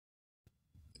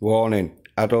Warning,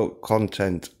 adult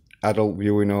content, adult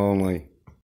viewing only.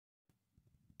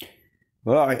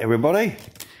 Alright everybody,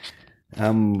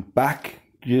 I'm back.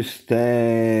 Just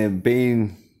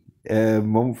been a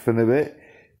month and a bit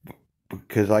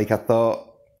because I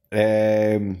thought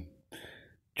Trump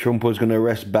was going to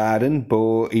arrest Biden,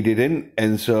 but he didn't,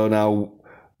 and so now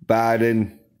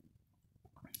Biden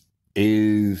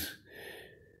is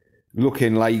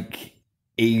looking like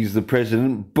he's the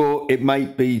president, but it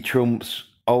might be Trump's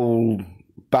old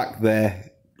back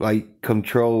there, like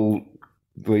controlling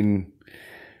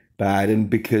Biden,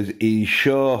 because he's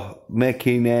sure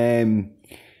making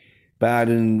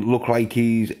Biden look like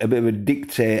he's a bit of a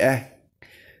dictator,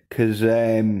 because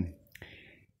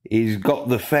he's got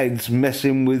the feds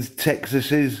messing with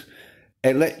Texas's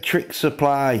electric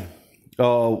supply,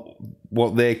 or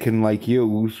what they can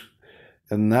use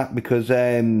and that, because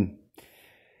I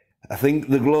think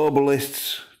the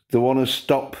globalists, they want to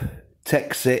stop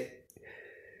Texas,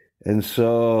 and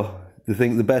so they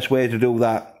think the best way to do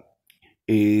that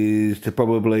is to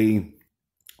probably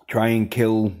try and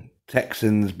kill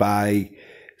Texans by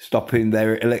stopping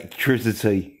their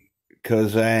electricity,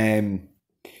 because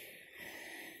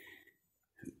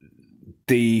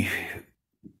the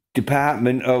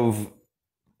Department of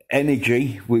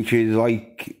Energy, which is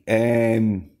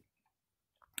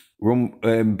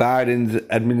Biden's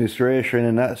administration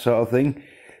and that sort of thing,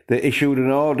 they issued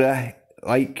an order,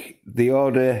 the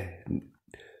order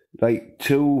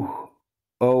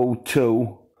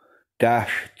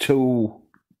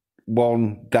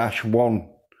 202-21-1,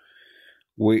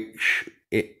 which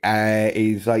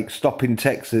is stopping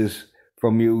Texas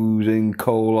from using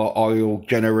coal or oil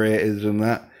generators and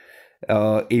that,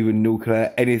 even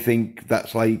nuclear, anything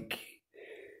that's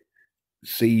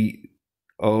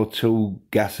CO2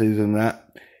 gases and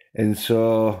that. And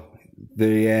so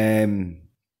they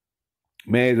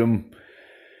made them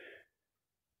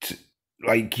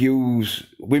use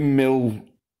windmill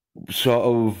sort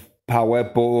of power,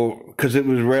 but because it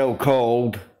was real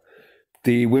cold,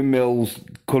 the windmills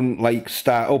couldn't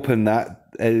start up and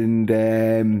that, and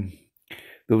there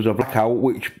was a blackout,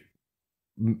 which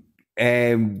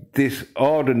this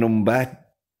order number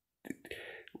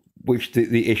which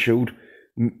they issued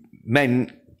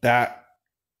meant that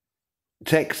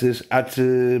Texas had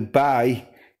to buy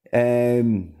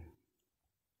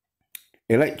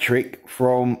electric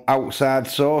from outside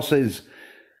sources,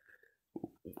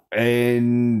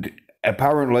 and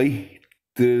apparently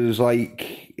there's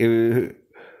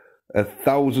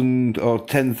 1,000 or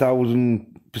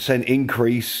 10,000%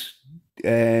 increase,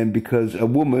 because a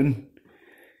woman,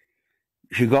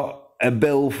 she got a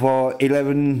bill for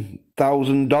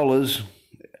 $11,000,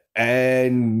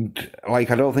 and I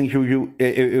don't think she was,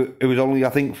 it was only, I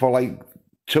think, for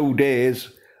 2 days,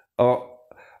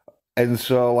 and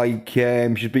so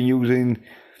she's been using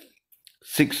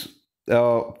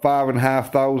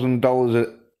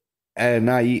 $5,500 a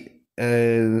night,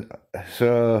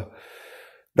 so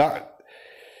that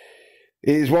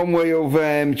is one way of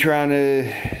trying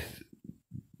to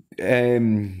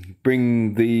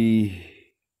bring the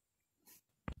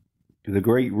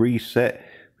Great Reset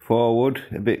forward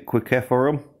a bit quicker for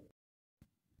them.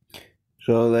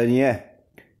 So then, yeah,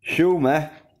 Schumer,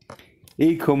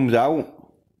 he comes out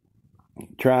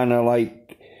trying to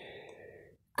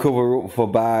cover up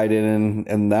for Biden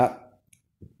and that,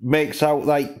 makes out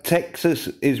Texas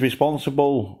is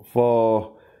responsible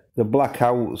for the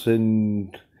blackouts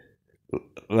and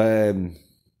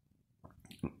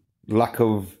lack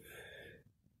of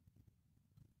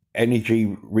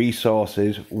energy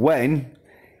resources, when,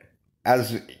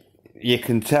 as you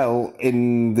can tell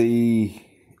in the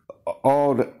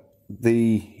order,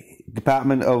 the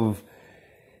Department of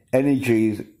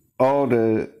Energy's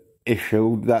order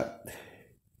issued, that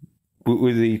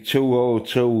with the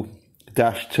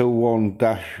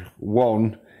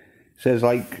 202-21-1 says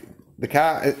they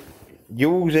can't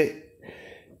use it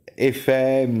if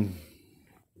they've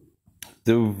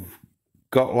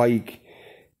got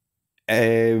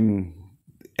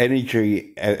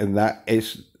energy, and that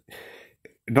it's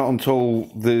not until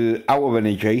the out of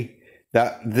energy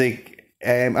that they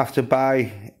have to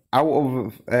buy out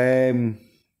of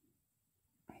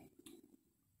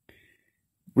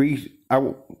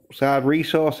outside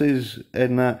resources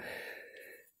and that.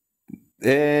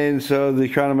 And so they're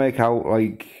trying to make out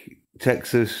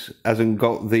Texas hasn't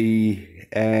got the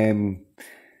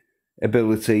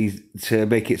ability to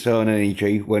make its own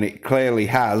energy, when it clearly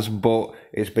has, but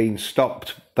it's been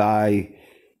stopped by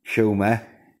Schumer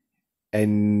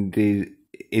and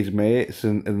his mates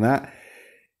and that.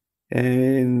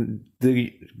 And they're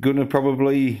gonna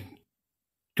probably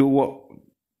do what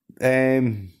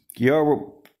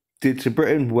Europe did to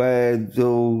Britain, where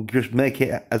they'll just make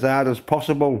it as hard as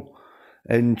possible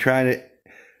and try to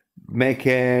make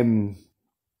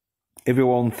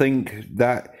everyone think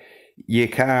that you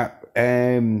can't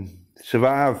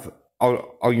survive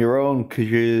on your own because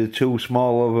you're too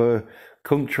small of a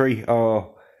country,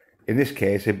 or in this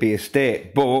case, it'd be a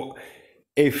state. But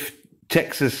if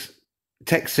Texas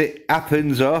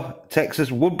happens, or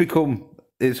Texas would become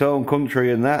its own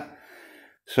country and that.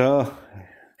 So,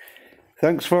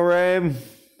 thanks for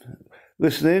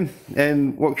listening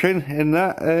and watching and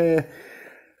that.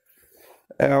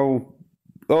 I'll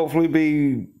hopefully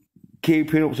be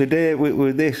keeping up to date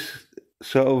with this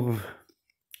sort of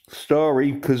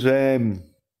story, because it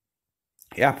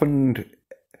happened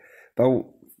about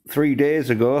 3 days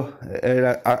ago,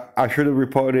 and I should have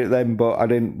reported it then, but I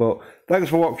didn't. But thanks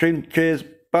for watching. Cheers.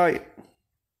 Bye.